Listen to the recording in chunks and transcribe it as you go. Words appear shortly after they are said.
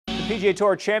PGA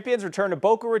Tour champions return to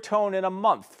Boca Raton in a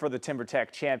month for the Timbertech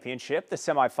Championship, the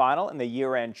semifinal, and the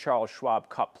year-end Charles Schwab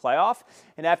Cup playoff.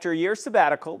 And after a year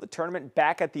sabbatical, the tournament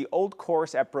back at the old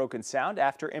course at Broken Sound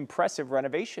after impressive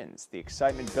renovations. The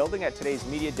excitement building at today's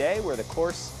media day, where the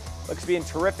course looks to be in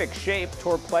terrific shape.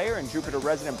 Tour player and Jupiter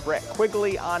resident Brett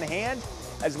Quigley on hand,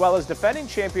 as well as defending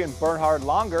champion Bernhard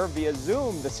Langer via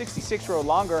Zoom. The 66-year-old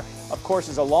Langer, of course,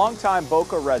 is a longtime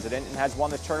Boca resident and has won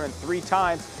this tournament 3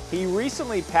 times. He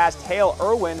recently passed Hale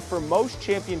Irwin for most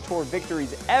Champion Tour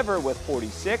victories ever with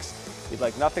 46. He'd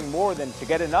like nothing more than to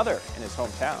get another in his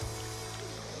hometown.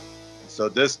 So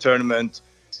this tournament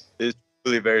is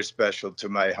really very special to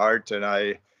my heart, and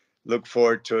I look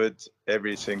forward to it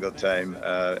every single time.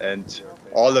 And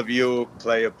all of you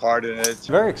play a part in it.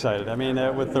 Very excited. I mean,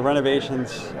 with the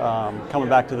renovations, coming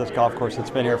back to this golf course,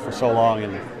 it's been here for so long,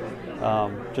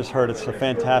 and just heard it's a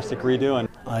fantastic redo. And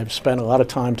I've spent a lot of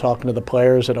time talking to the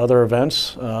players at other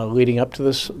events leading up to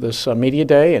this media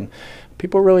day, and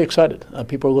people are really excited.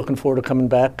 People are looking forward to coming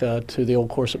back to the old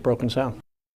course at Broken Sound.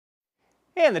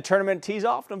 And the tournament tees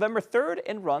off November 3rd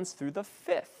and runs through the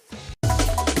 5th.